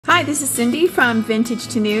Hi, this is Cindy from Vintage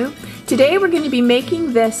to New. Today we're going to be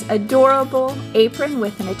making this adorable apron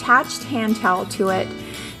with an attached hand towel to it.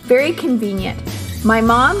 Very convenient. My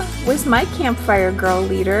mom was my campfire girl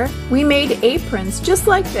leader. We made aprons just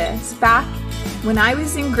like this back when I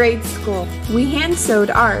was in grade school. We hand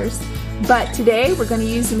sewed ours, but today we're going to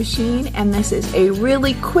use a machine, and this is a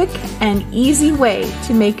really quick and easy way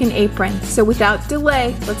to make an apron. So without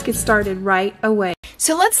delay, let's get started right away.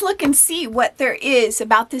 So let's look and see what there is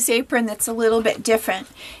about this apron that's a little bit different.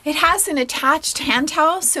 It has an attached hand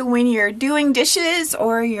towel, so when you're doing dishes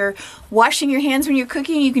or you're washing your hands when you're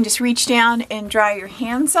cooking, you can just reach down and dry your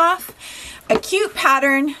hands off. A cute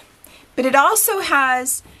pattern, but it also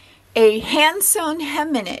has a hand-sewn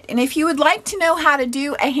hem in it. And if you would like to know how to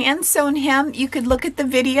do a hand-sewn hem, you could look at the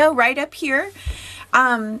video right up here.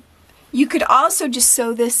 You could also just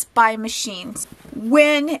sew this by machine.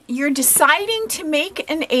 When you're deciding to make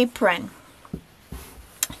an apron,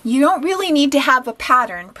 you don't really need to have a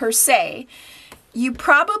pattern per se. You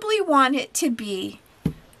probably want it to be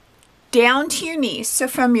down to your knees, so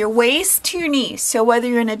from your waist to your knees. So whether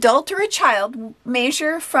you're an adult or a child,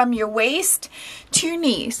 measure from your waist to your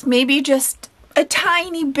knees, maybe just a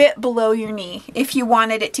tiny bit below your knee if you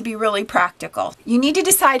wanted it to be really practical. You need to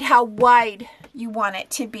decide how wide you want it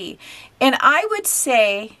to be, and I would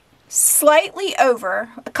say slightly over,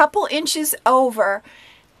 a couple inches over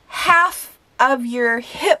half of your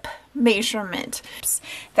hip measurement.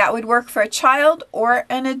 That would work for a child or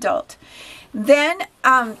an adult. Then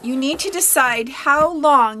you need to decide how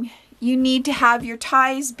long you need to have your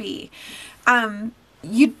ties be.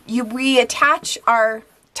 We attach our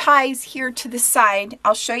ties here to the side.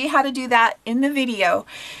 I'll show you how to do that in the video,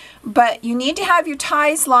 but you need to have your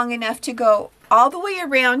ties long enough to go all the way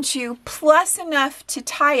around you, plus enough to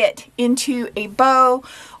tie it into a bow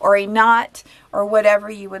or a knot or whatever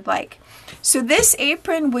you would like. So this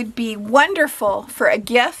apron would be wonderful for a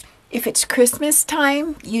gift. If it's Christmas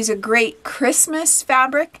time, use a great Christmas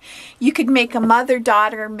fabric. You could make a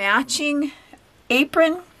mother-daughter matching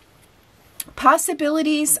apron.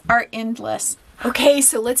 Possibilities are endless. Okay,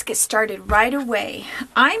 so let's get started right away.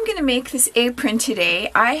 I'm going to make this apron today.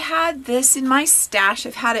 I had this in my stash.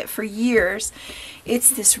 I've had it for years. It's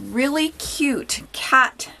this really cute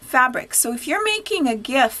cat fabric. So if you're making a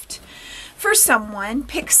gift for someone,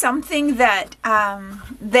 pick something that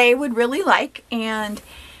they would really like, and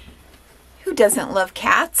who doesn't love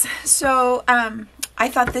cats? So I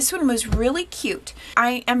thought this one was really cute.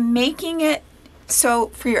 I am making it so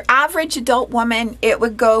for your average adult woman, it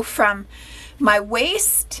would go from my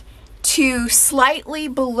waist to slightly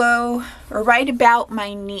below or right about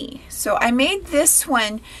my knee. So I made this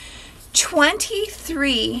one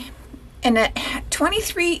 23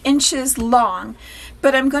 inches long,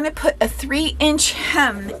 but I'm going to put a 3-inch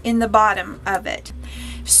hem in the bottom of it.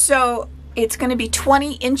 So it's going to be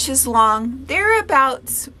 20 inches long,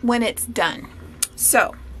 thereabouts, when it's done.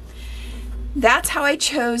 So that's how I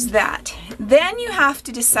chose that. Then you have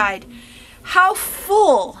to decide, how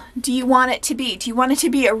full do you want it to be? Do you want it to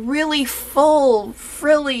be a really full,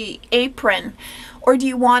 frilly apron, or do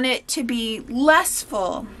you want it to be less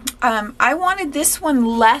full? I wanted this one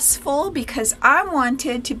less full because I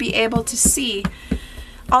wanted to be able to see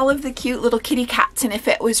all of the cute little kitty cats, and if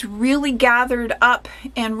it was really gathered up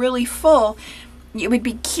and really full, it would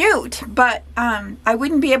be cute, but I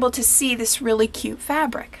wouldn't be able to see this really cute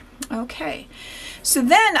fabric. Okay, so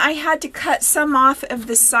then I had to cut some off of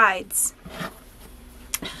the sides.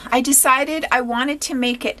 I decided I wanted to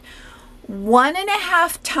make it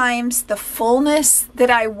 1.5 times the fullness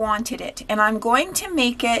that I wanted it, and I'm going to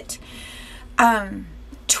make it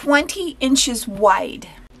 20 inches wide.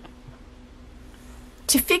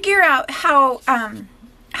 To figure out how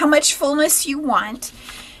much fullness you want,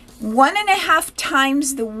 1.5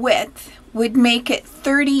 times the width would make it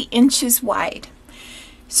 30 inches wide.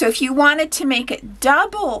 So if you wanted to make it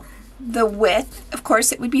double the width, of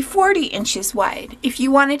course it would be 40 inches wide. If you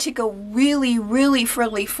wanted to go really, really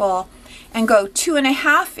frilly full and go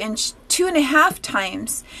 2.5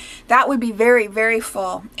 times, that would be very, very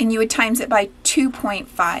full, and you would times it by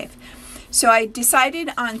 2.5. So I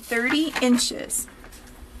decided on 30 inches.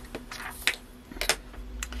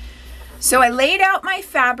 So I laid out my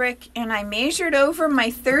fabric and I measured over my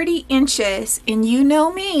 30 inches, and you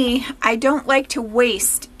know me, I don't like to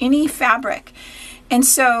waste any fabric. And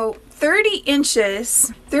so 30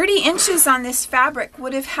 inches on this fabric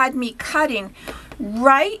would have had me cutting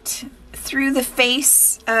right through the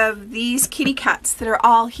face of these kitty cats that are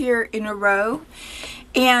all here in a row.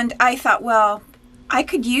 And I thought, well, I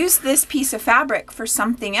could use this piece of fabric for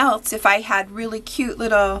something else if I had really cute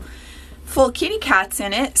little full kitty cats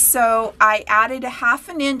in it, so I added a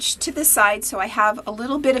 1/2 inch to the side, so I have a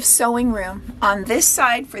little bit of sewing room on this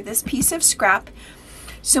side for this piece of scrap.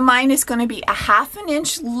 So mine is going to be a 1/2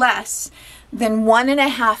 inch less than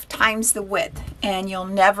 1.5 times the width, and you'll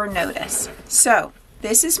never notice. So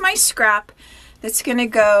this is my scrap that's going to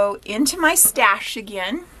go into my stash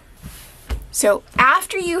again. So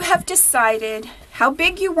after you have decided how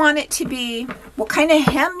big you want it to be, what kind of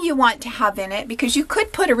hem you want to have in it, because you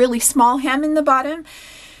could put a really small hem in the bottom,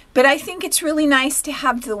 but I think it's really nice to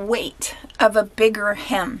have the weight of a bigger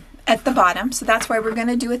hem at the bottom, so that's why we're going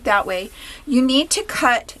to do it that way. You need to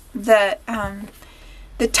cut the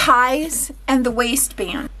ties and the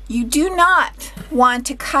waistband. You do not want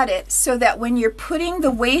to cut it so that when you're putting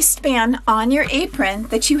the waistband on your apron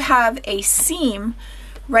that you have a seam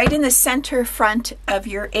right in the center front of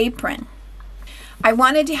your apron. I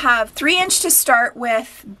wanted to have 3 inch to start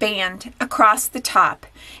with band across the top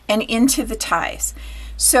and into the ties.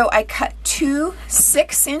 So I cut 2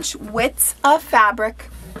 6-inch widths of fabric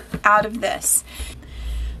out of this.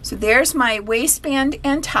 So there's my waistband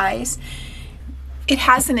and ties. It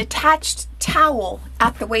has an attached towel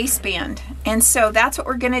at the waistband, and so that's what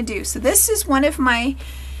we're going to do. So this is one of my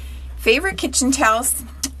favorite kitchen towels,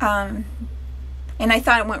 and I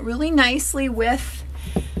thought it went really nicely with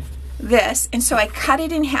this, and so I cut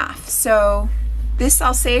it in half. So this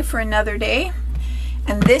I'll save for another day,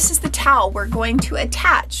 and this is the towel we're going to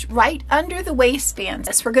attach right under the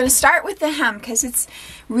waistband. So we're going to start with the hem because it's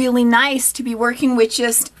really nice to be working with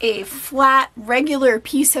just a flat regular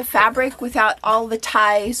piece of fabric without all the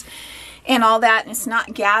ties and all that, and it's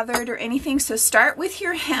not gathered or anything. So start with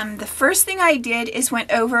your hem. The first thing I did is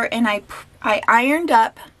went over and I ironed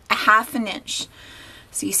up a 1/2 inch.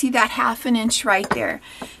 So you see that 1/2 inch right there.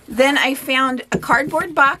 Then I found a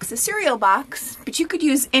cardboard box, a cereal box, but you could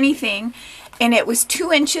use anything, and it was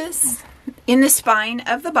 2 inches in the spine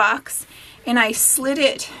of the box, and I slid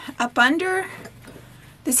it up under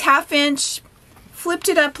this 1/2 inch, flipped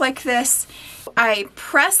it up like this. I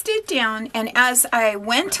pressed it down, and as I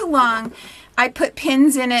went along, I put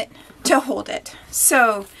pins in it to hold it.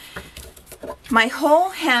 So my whole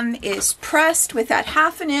hem is pressed with that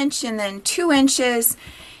 1/2 inch and then 2 inches,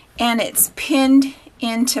 and it's pinned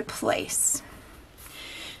into place.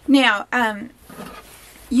 Now,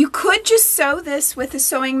 you could just sew this with a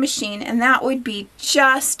sewing machine, and that would be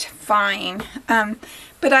just fine.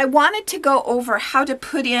 But I wanted to go over how to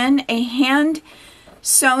put in a hand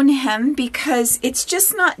sewn hem because it's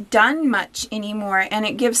just not done much anymore, and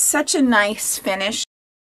it gives such a nice finish.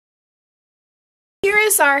 Here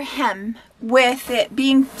is our hem with it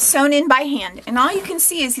being sewn in by hand, and all you can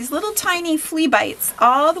see is these little tiny flea bites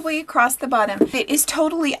all the way across the bottom. It is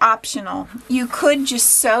totally optional. You could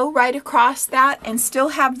just sew right across that and still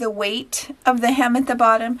have the weight of the hem at the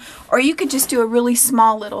bottom, or you could just do a really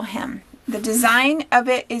small little hem. The design of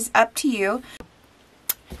it is up to you.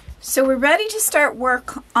 So we're ready to start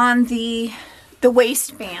work on the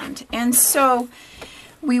waistband, and so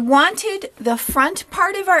we wanted the front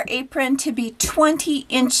part of our apron to be 20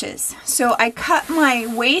 inches. So I cut my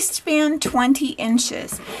waistband 20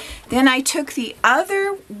 inches. Then I took the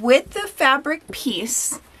other width of fabric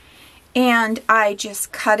piece and I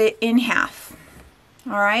just cut it in half.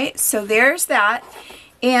 All right, so there's that.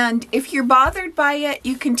 And if you're bothered by it,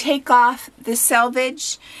 you can take off the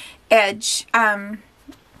selvage edge.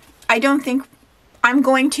 I don't think I'm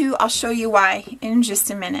going to. I'll show you why in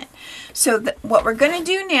just a minute. So what we're going to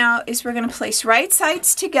do now is we're going to place right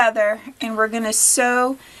sides together, and we're going to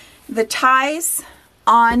sew the ties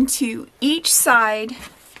onto each side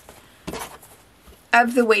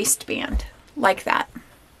of the waistband like that.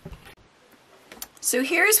 So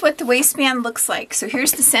here's what the waistband looks like. So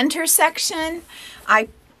here's the center section. I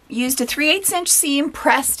used a 3/8 inch seam,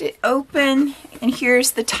 pressed it open, and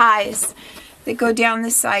here's the ties that go down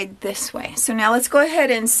the side this way. So now let's go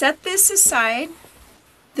ahead and set this aside.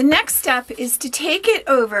 The next step is to take it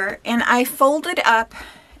over, and I folded up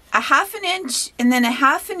a 1/2 inch and then a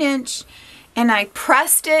 1/2 inch, and I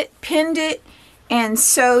pressed it, pinned it, and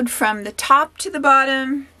sewed from the top to the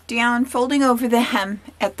bottom down, folding over the hem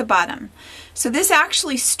at the bottom. So this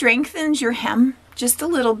actually strengthens your hem just a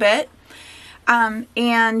little bit,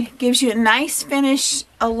 and gives you a nice finish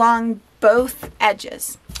along both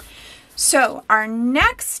edges. So our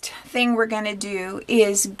next thing we're going to do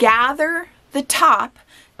is gather the top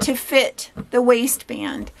to fit the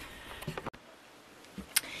waistband.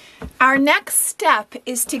 Our next step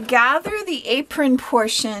is to gather the apron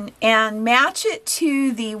portion and match it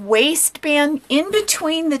to the waistband in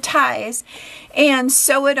between the ties and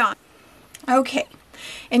sew it on. Okay,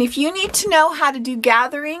 and if you need to know how to do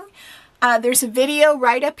gathering, There's a video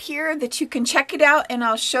right up here that you can check it out, and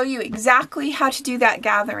I'll show you exactly how to do that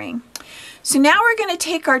gathering. So now we're going to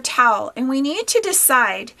take our towel, and we need to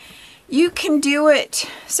decide. You can do it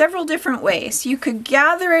several different ways. You could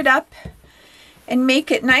gather it up and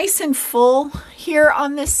make it nice and full here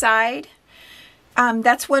on this side.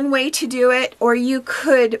 That's one way to do it. Or you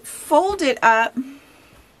could fold it up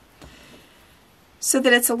so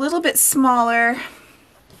that it's a little bit smaller,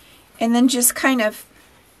 and then just kind of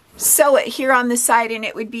sew it here on the side, and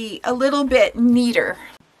it would be a little bit neater.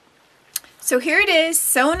 So here it is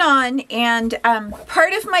sewn on, and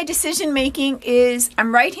part of my decision making is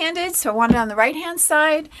I'm right-handed, so I want it on the right-hand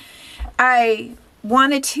side. I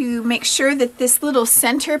wanted to make sure that this little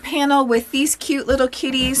center panel with these cute little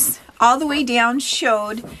kitties all the way down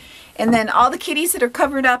showed, and then all the kitties that are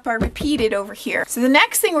covered up are repeated over here. So the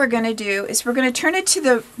next thing we're going to do is we're going to turn it to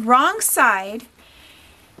the wrong side,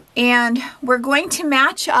 and we're going to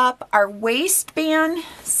match up our waistband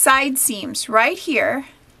side seams right here,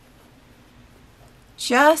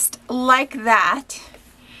 just like that.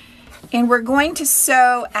 And we're going to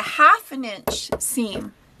sew a 1/2 inch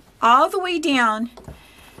seam all the way down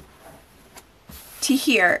to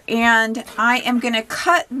here. And I am going to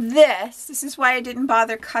cut this. This is why I didn't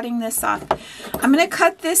bother cutting this off. I'm going to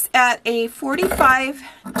cut this at a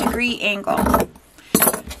 45-degree angle.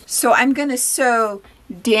 So I'm going to sew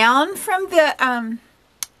down from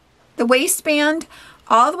the waistband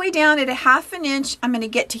all the way down at a 1/2 inch. I'm going to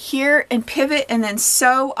get to here and pivot and then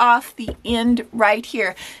sew off the end right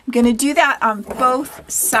here. I'm going to do that on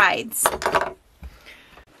both sides.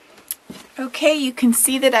 Okay, you can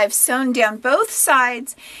see that I've sewn down both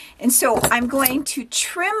sides, and so I'm going to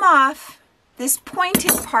trim off this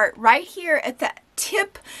pointed part right here at the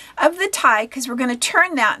tip of the tie, because we're going to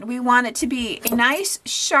turn that and we want it to be a nice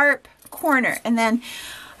sharp corner. And then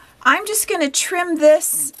I'm just going to trim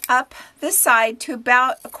this up this side to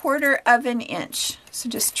about 1/4 inch. So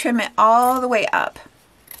just trim it all the way up.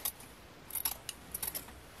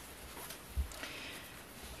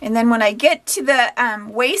 And then when I get to the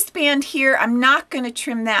waistband here, I'm not going to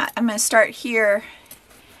trim that. I'm going to start here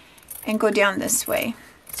and go down this way.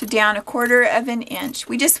 So down 1/4 inch.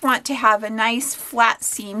 We just want to have a nice flat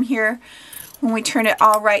seam here when we turn it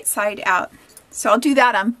all right side out. So I'll do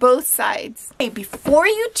that on both sides. Okay, before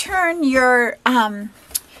you turn your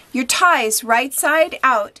ties right side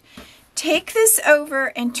out, take this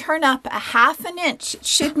over and turn up a 1/2 inch. It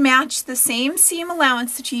should match the same seam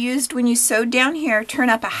allowance that you used when you sewed down here. Turn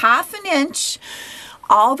up a 1/2 inch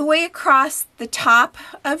all the way across the top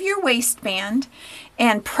of your waistband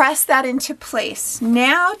and press that into place.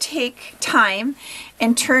 Now take time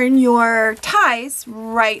and turn your ties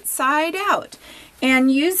right side out.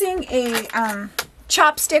 And using a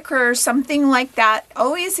chopstick or something like that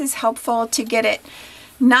always is helpful to get it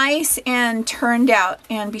nice and turned out,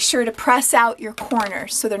 and be sure to press out your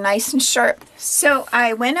corners so they're nice and sharp. So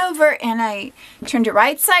I went over and I turned it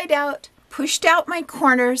right side out, pushed out my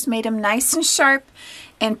corners, made them nice and sharp,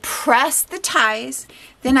 and pressed the ties.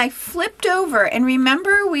 Then I flipped over, and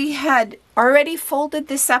remember we had already folded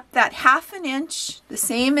this up that 1/2 inch, the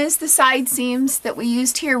same as the side seams that we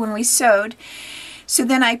used here when we sewed. So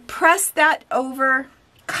then I pressed that over,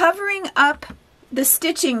 covering up the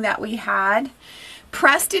stitching that we had,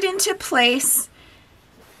 pressed it into place,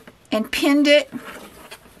 and pinned it.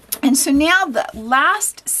 And so now the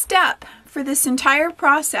last step for this entire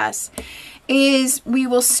process is we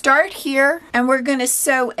will start here, and we're going to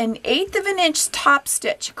sew an 1/8 inch top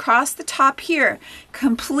stitch across the top here,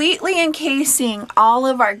 completely encasing all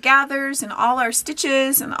of our gathers and all our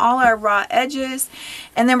stitches and all our raw edges.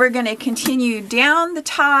 And then we're going to continue down the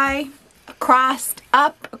tie,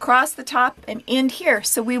 up across the top, and end here.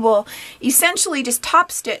 So we will essentially just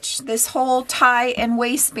top stitch this whole tie and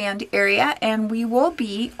waistband area, and we will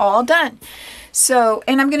be all done. So,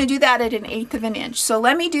 and I'm going to do that at an 1/8 inch. So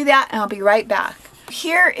let me do that and I'll be right back.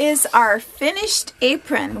 Here is our finished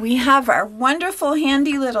apron. We have our wonderful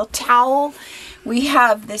handy little towel. We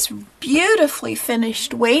have this beautifully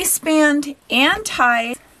finished waistband and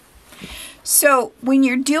tie. So when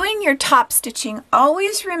you're doing your top stitching,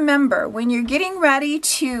 always remember when you're getting ready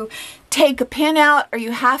to take a pin out or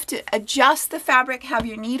you have to adjust the fabric, have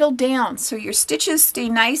your needle down so your stitches stay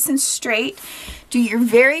nice and straight. Do your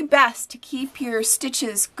very best to keep your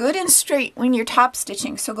stitches good and straight when you're top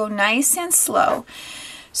stitching, so go nice and slow.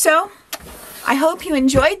 So I hope you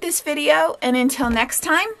enjoyed this video, and until next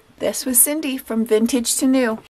time, this was Cindy from Vintage to New.